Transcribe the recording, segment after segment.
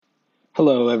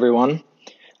Hello, everyone.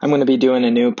 I'm going to be doing a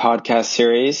new podcast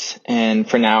series, and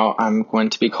for now, I'm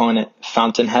going to be calling it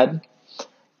Fountainhead.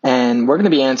 And we're going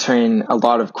to be answering a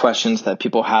lot of questions that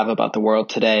people have about the world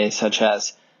today, such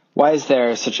as why is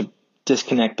there such a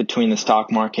disconnect between the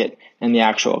stock market and the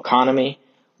actual economy?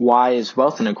 Why is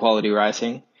wealth inequality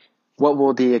rising? What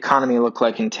will the economy look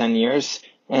like in 10 years?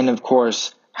 And of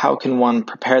course, how can one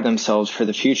prepare themselves for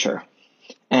the future?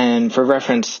 And for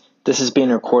reference, this is being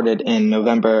recorded in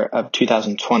November of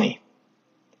 2020.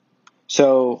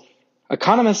 So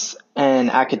economists and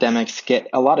academics get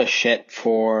a lot of shit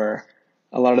for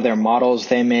a lot of their models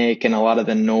they make and a lot of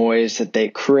the noise that they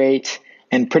create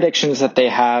and predictions that they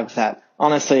have that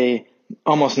honestly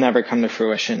almost never come to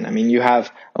fruition. I mean, you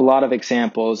have a lot of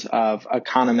examples of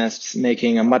economists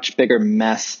making a much bigger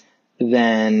mess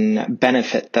than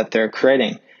benefit that they're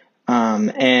creating.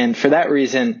 And for that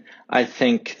reason, I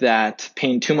think that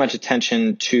paying too much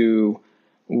attention to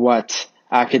what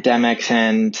academics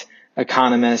and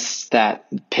economists that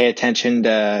pay attention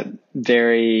to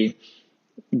very,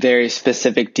 very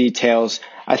specific details,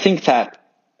 I think that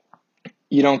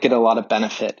you don't get a lot of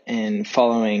benefit in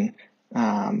following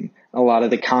a lot of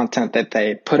the content that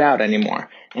they put out anymore.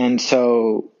 And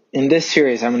so in this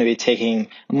series, I'm going to be taking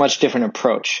a much different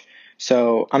approach.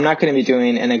 So I'm not going to be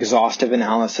doing an exhaustive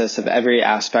analysis of every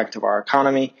aspect of our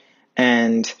economy.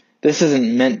 And this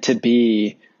isn't meant to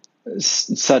be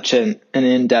such an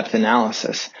in-depth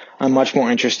analysis. I'm much more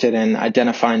interested in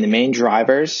identifying the main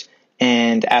drivers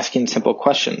and asking simple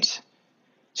questions.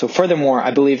 So furthermore, I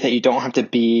believe that you don't have to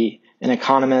be an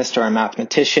economist or a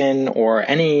mathematician or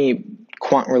any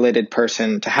quant-related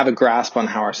person to have a grasp on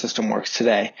how our system works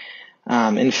today.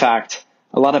 In fact,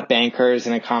 a lot of bankers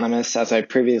and economists, as I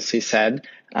previously said,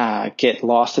 get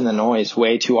lost in the noise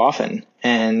way too often.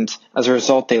 And as a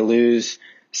result, they lose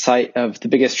sight of the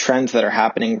biggest trends that are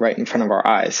happening right in front of our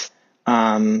eyes.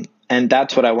 And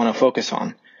that's what I want to focus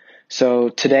on. So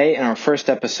today, in our first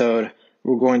episode,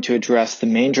 we're going to address the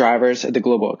main drivers of the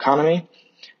global economy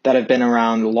that have been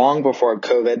around long before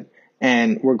COVID.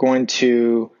 And we're going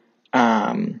to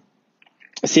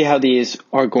see how these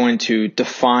are going to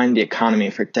define the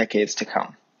economy for decades to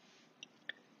come.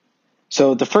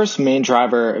 So the first main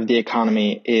driver of the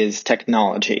economy is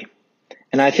technology.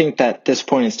 And I think that this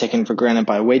point is taken for granted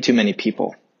by way too many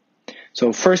people.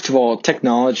 So first of all,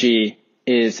 technology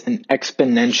is an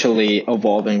exponentially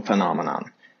evolving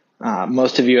phenomenon.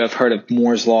 Most of you have heard of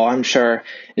Moore's Law, I'm sure.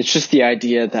 It's just the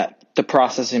idea that the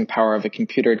processing power of a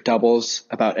computer doubles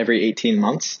about every 18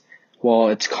 months, while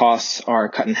its costs are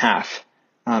cut in half.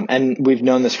 And we've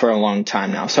known this for a long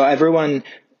time now. So everyone,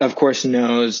 of course,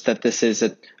 knows that this is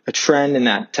a trend and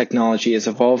that technology is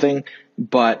evolving.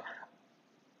 But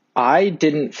I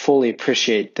didn't fully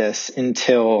appreciate this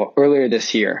until earlier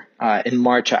this year, in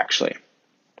March, actually.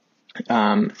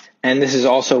 And this is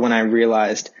also when I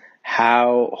realized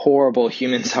how horrible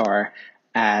humans are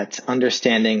at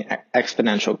understanding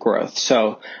exponential growth.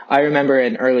 So I remember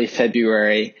in early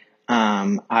February,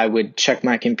 I would check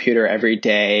my computer every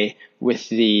day with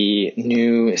the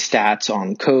new stats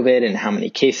on COVID and how many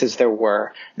cases there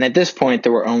were. And at this point,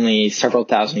 there were only several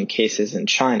thousand cases in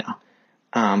China.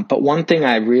 But one thing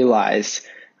I realized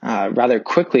rather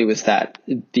quickly was that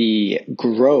the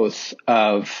growth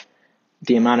of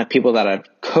the amount of people that had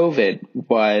COVID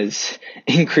was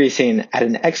increasing at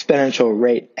an exponential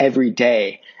rate every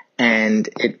day. And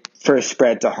it first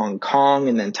spread to Hong Kong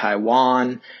and then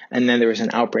Taiwan. And then there was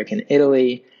an outbreak in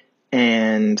Italy.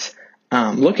 And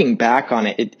looking back on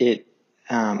it,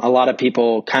 a lot of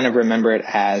people kind of remember it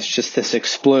as just this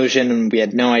explosion, and we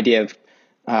had no idea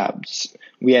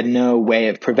we had no way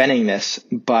of preventing this.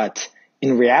 But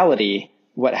in reality,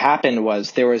 what happened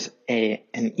was there was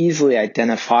an easily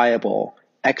identifiable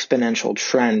exponential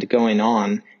trend going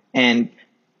on, and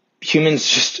humans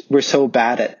just were so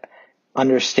bad at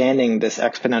understanding this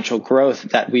exponential growth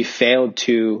that we failed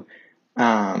to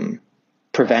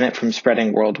prevent it from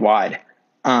spreading worldwide.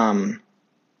 And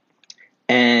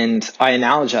I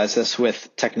analogize this with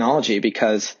technology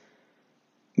because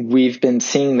we've been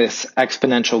seeing this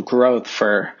exponential growth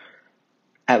for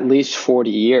at least 40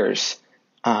 years.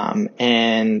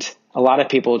 And a lot of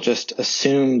people just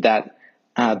assume that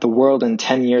the world in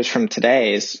 10 years from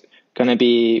today is going to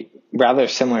be rather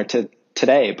similar to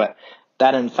today, but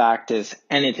that in fact is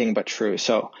anything but true.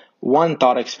 So one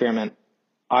thought experiment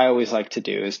I always like to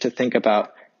do is to think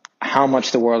about how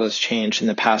much the world has changed in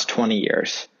the past 20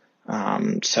 years.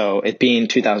 So it being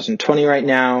 2020 right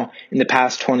now, in the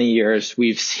past 20 years,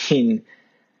 we've seen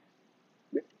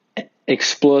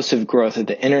explosive growth of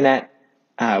the internet.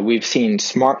 We've seen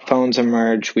smartphones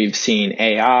emerge. We've seen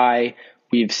AI.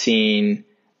 We've seen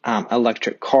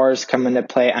electric cars come into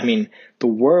play. I mean, the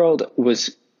world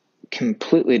was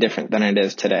completely different than it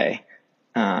is today,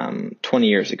 20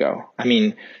 years ago. I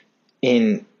mean,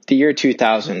 in the year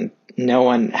 2000, no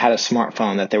one had a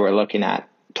smartphone that they were looking at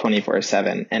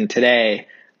 24/7. And today,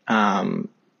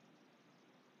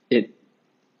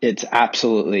 it's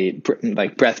absolutely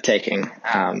like breathtaking,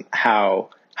 how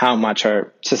much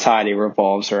our society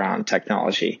revolves around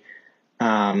technology.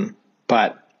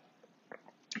 But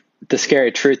the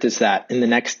scary truth is that in the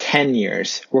next 10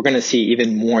 years, we're going to see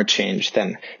even more change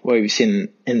than what we've seen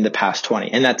in the past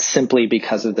 20. And that's simply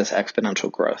because of this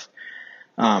exponential growth.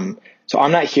 So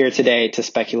I'm not here today to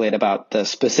speculate about the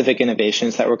specific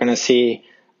innovations that we're going to see.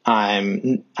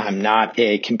 I'm not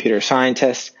a computer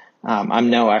scientist. I'm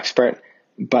no expert,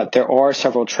 but there are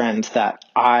several trends that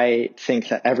I think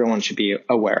that everyone should be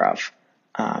aware of.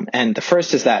 And the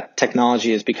first is that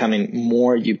technology is becoming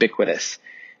more ubiquitous.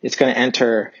 It's going to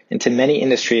enter into many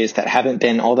industries that haven't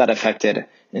been all that affected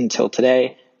until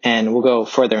today, and we'll go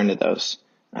further into those.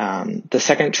 The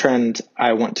second trend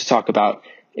I want to talk about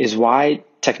is why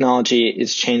technology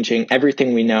is changing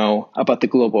everything we know about the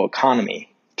global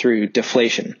economy through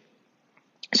deflation.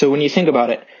 So when you think about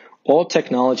it, all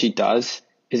technology does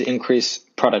is increase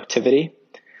productivity,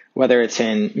 whether it's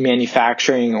in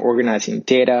manufacturing or organizing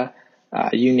data,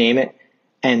 you name it.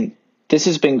 And this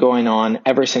has been going on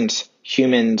ever since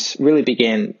humans really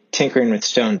began tinkering with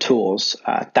stone tools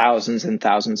thousands and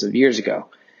thousands of years ago.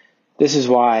 This is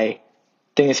why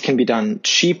things can be done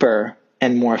cheaper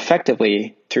and more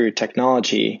effectively through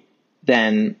technology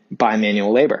than by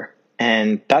manual labor.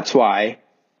 And that's why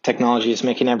technology is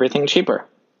making everything cheaper.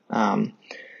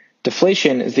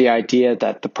 Deflation is the idea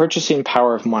that the purchasing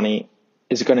power of money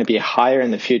is going to be higher in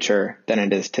the future than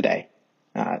it is today.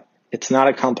 It's not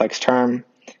a complex term.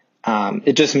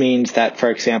 It just means that, for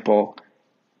example,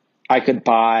 I could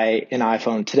buy an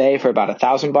iPhone today for about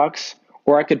 $1,000,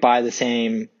 or I could buy the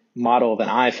same model of an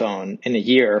iPhone in a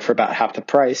year for about half the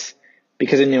price,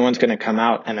 because a new one's going to come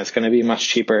out and it's going to be much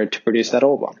cheaper to produce that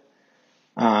old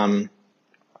one.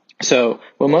 So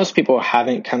what most people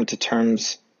haven't come to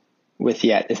terms with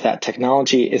yet is that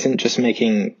technology isn't just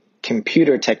making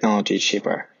computer technology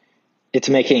cheaper. It's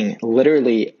making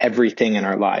literally everything in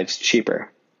our lives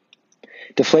cheaper.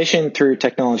 Deflation through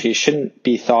technology shouldn't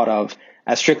be thought of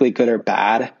as strictly good or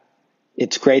bad.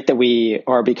 It's great that we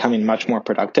are becoming much more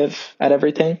productive at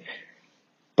everything,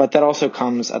 but that also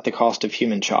comes at the cost of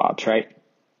human jobs, right?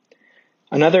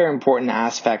 Another important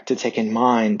aspect to take in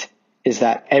mind is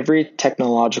that every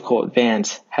technological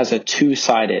advance has a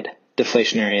two-sided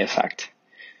deflationary effect.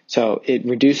 So it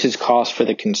reduces costs for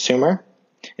the consumer.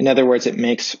 In other words, it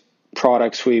makes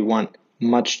products we want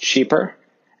much cheaper.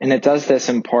 And it does this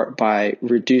in part by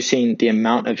reducing the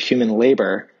amount of human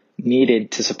labor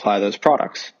needed to supply those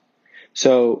products.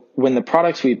 So when the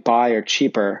products we buy are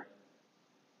cheaper,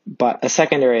 but a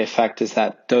secondary effect is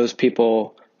that those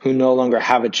people who no longer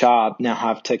have a job now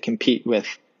have to compete with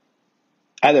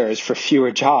others for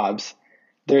fewer jobs,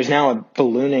 there's now a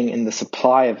ballooning in the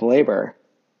supply of labor,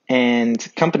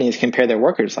 and companies can pay their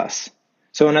workers less.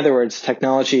 So in other words,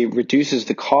 technology reduces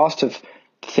the cost of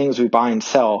the things we buy and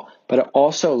sell, but it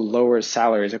also lowers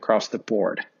salaries across the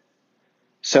board.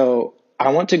 So I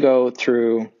want to go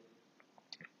through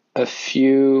a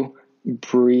few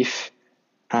brief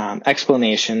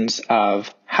explanations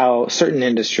of how certain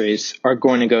industries are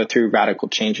going to go through radical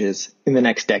changes in the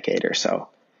next decade or so.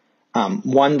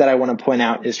 One that I want to point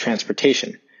out is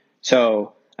transportation.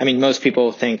 So, I mean, most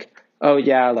people think, oh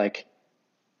yeah, like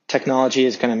technology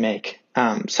is going to make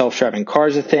self-driving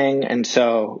cars a thing. And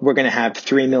so we're going to have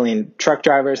 3 million truck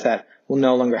drivers that will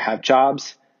no longer have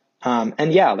jobs.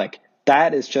 And yeah, like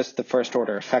that is just the first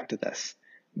order effect of this.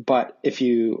 But if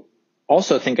you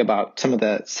also think about some of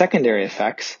the secondary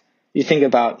effects, you think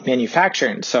about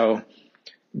manufacturing. So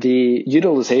the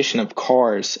utilization of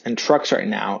cars and trucks right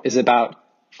now is about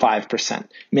 5%,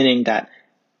 meaning that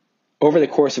over the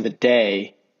course of a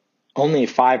day, only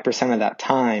 5% of that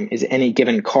time is any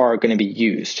given car going to be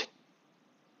used.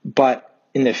 But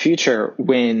in the future,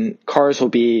 when cars will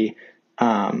be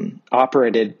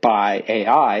operated by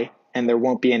AI and there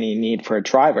won't be any need for a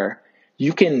driver,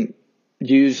 you can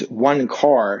use one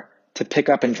car to pick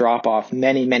up and drop off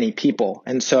many, many people.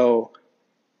 And so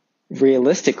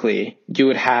realistically, you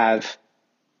would have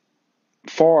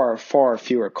far, far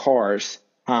fewer cars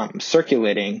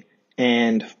circulating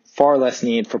and far less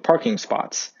need for parking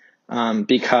spots.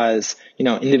 Because,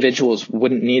 individuals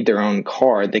wouldn't need their own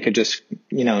car. They could just,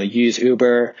 use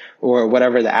Uber or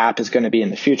whatever the app is going to be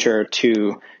in the future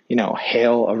to,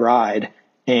 hail a ride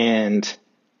and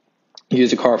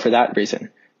use a car for that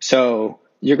reason. So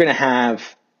you're going to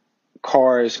have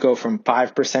cars go from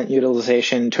 5%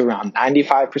 utilization to around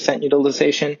 95%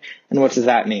 utilization. And what does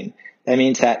that mean? That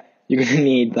means that you're going to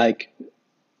need like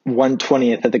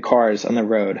 1/20th of the cars on the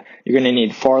road. You're going to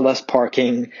need far less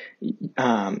parking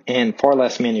and far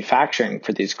less manufacturing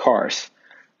for these cars.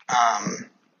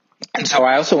 And so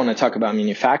I also want to talk about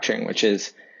manufacturing, which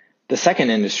is the second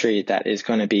industry that is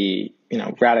going to be,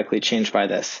 radically changed by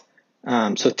this.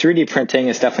 So 3D printing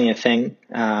is definitely a thing.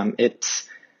 It's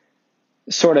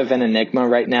sort of an enigma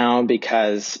right now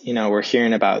because, we're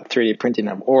hearing about 3D printing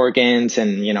of organs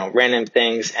and, random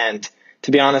things. And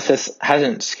to be honest, this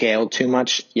hasn't scaled too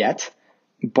much yet,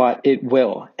 but it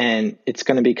will. And it's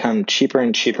going to become cheaper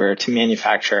and cheaper to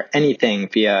manufacture anything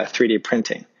via 3D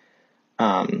printing.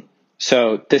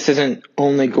 So this isn't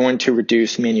only going to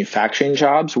reduce manufacturing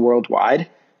jobs worldwide,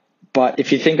 but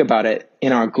if you think about it,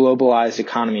 in our globalized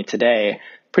economy today,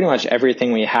 pretty much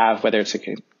everything we have, whether it's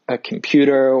a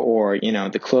computer or,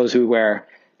 the clothes we wear,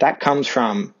 that comes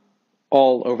from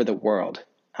all over the world.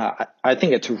 I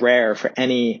think it's rare for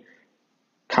any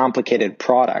complicated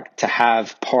product to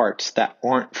have parts that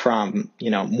aren't from,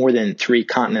 more than 3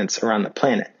 continents around the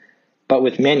planet. But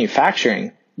with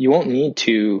manufacturing, you won't need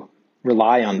to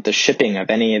rely on the shipping of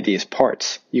any of these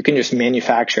parts. You can just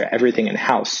manufacture everything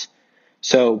in-house.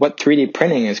 So what 3D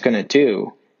printing is going to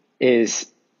do is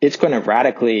it's going to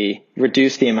radically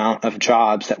reduce the amount of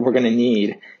jobs that we're going to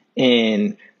need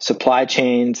in supply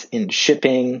chains, in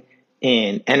shipping,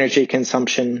 in energy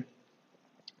consumption.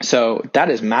 So that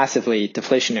is massively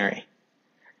deflationary.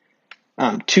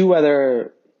 2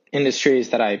 other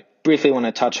industries that I briefly want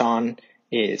to touch on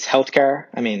is healthcare.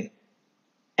 I mean,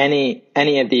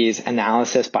 any of these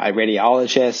analysis by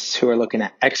radiologists who are looking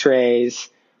at x-rays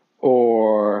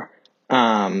or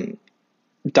doctors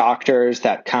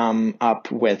that come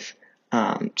up with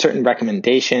certain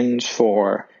recommendations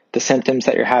for the symptoms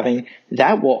that you're having,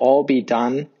 that will all be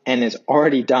done and is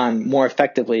already done more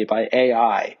effectively by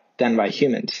AI than by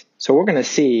humans. So we're going to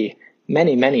see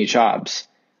many, many jobs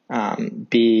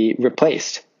be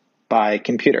replaced by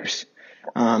computers.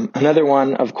 Another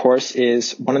one, of course,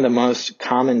 is one of the most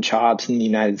common jobs in the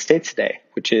United States today,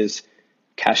 which is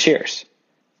cashiers.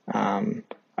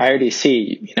 I already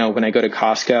see, when I go to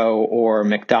Costco or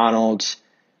McDonald's,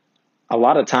 a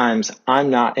lot of times I'm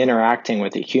not interacting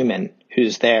with a human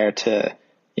who's there to,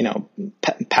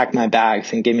 pack my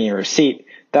bags and give me a receipt.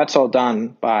 That's all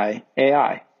done by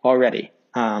AI already.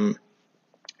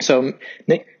 So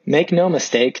make no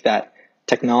mistake that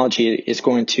technology is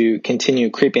going to continue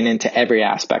creeping into every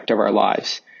aspect of our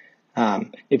lives.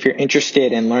 If you're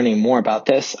interested in learning more about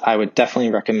this, I would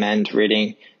definitely recommend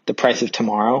reading The Price of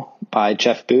Tomorrow by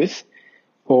Jeff Booth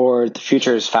or The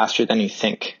Future is Faster Than You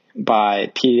Think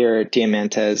by Peter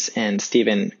Diamandis and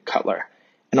Stephen Kotler.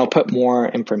 And I'll put more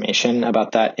information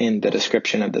about that in the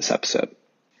description of this episode.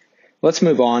 Let's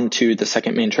move on to the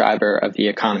second main driver of the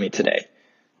economy today,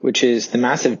 which is the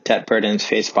massive debt burdens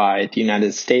faced by the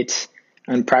United States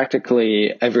and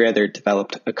practically every other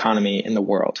developed economy in the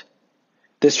world.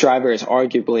 This driver is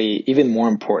arguably even more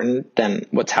important than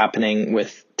what's happening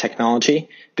with technology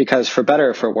because for better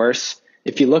or for worse,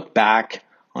 if you look back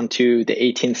onto the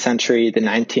 18th century, the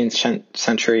 19th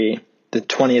century, the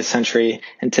 20th century,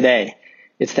 and today,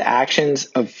 it's the actions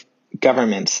of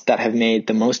governments that have made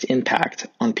the most impact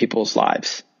on people's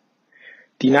lives.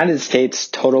 The United States'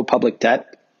 total public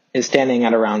debt is standing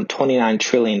at around $29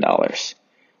 trillion,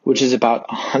 which is about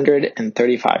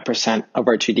 135% of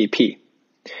our GDP.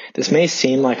 This may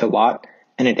seem like a lot,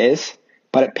 and it is,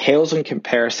 but it pales in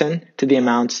comparison to the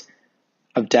amounts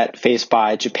of debt faced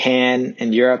by Japan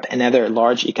and Europe and other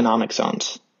large economic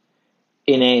zones.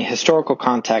 In a historical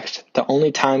context, the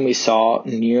only time we saw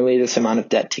nearly this amount of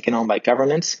debt taken on by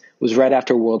governments was right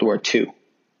after World War II.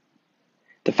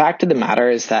 The fact of the matter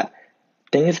is that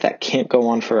things that can't go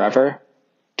on forever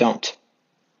don't.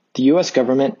 The U.S.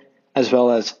 government, as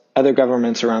well as other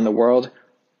governments around the world,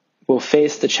 will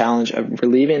face the challenge of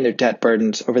relieving their debt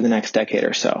burdens over the next decade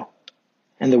or so.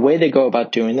 And the way they go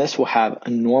about doing this will have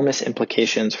enormous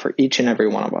implications for each and every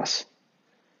one of us.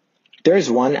 There is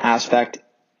one aspect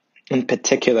in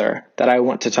particular that I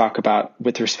want to talk about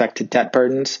with respect to debt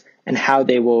burdens and how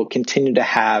they will continue to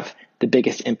have the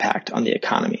biggest impact on the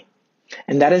economy.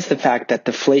 And that is the fact that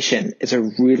deflation is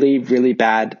a really, really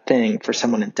bad thing for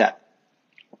someone in debt.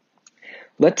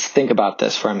 Let's think about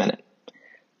this for a minute.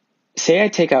 Say I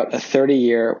take out a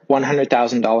 30-year,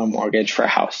 $100,000 mortgage for a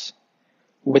house.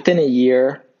 Within a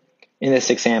year, in this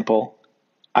example,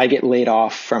 I get laid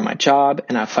off from my job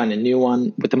and I find a new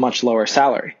one with a much lower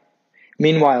salary.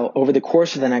 Meanwhile, over the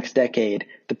course of the next decade,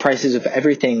 the prices of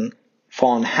everything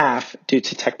fall in half due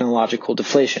to technological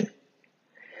deflation.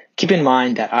 Keep in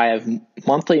mind that I have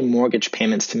monthly mortgage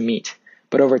payments to meet,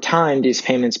 but over time, these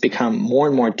payments become more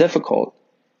and more difficult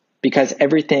because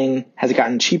everything has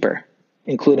gotten cheaper,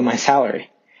 including my salary.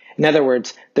 In other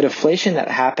words, the deflation that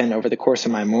happened over the course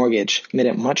of my mortgage made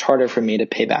it much harder for me to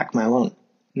pay back my loan.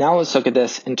 Now let's look at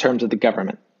this in terms of the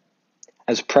government.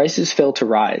 As prices fail to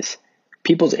rise,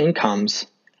 people's incomes,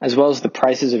 as well as the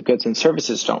prices of goods and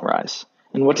services, don't rise.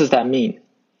 And what does that mean?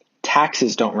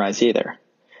 Taxes don't rise either.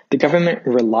 The government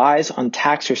relies on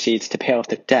tax receipts to pay off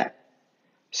their debt.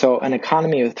 So an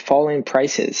economy with falling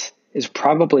prices is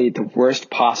probably the worst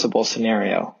possible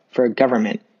scenario for a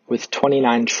government with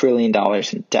 $29 trillion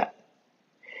in debt.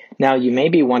 Now you may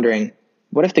be wondering,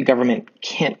 what if the government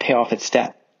can't pay off its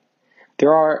debt?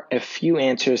 There are a few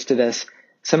answers to this,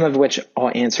 some of which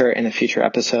I'll answer in a future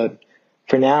episode.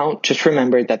 For now, just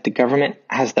remember that the government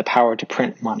has the power to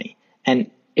print money, and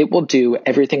it will do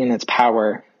everything in its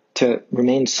power to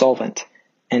remain solvent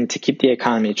and to keep the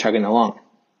economy chugging along.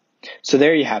 So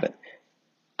there you have it.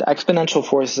 The exponential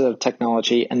forces of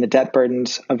technology and the debt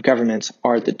burdens of governments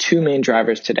are the two main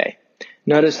drivers today.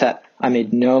 Notice that I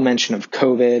made no mention of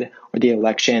COVID or the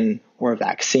election or a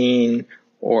vaccine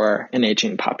or an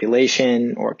aging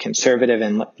population or conservative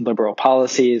and liberal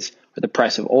policies or the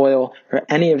price of oil or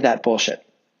any of that bullshit.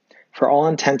 For all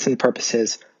intents and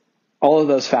purposes, all of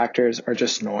those factors are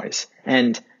just noise.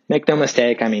 And make no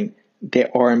mistake, they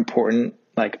are important.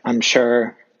 I'm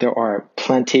sure there are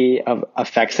plenty of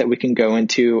effects that we can go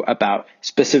into about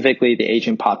specifically the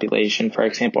aging population, for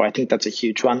example. I think that's a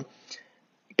huge one.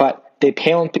 But they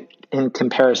pale in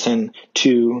comparison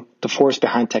to the force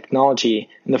behind technology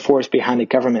and the force behind a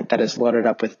government that is loaded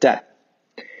up with debt.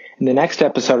 In the next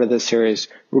episode of this series,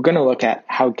 we're going to look at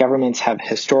how governments have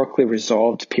historically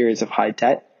resolved periods of high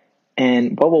debt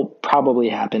and what will probably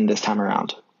happen this time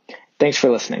around. Thanks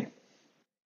for listening.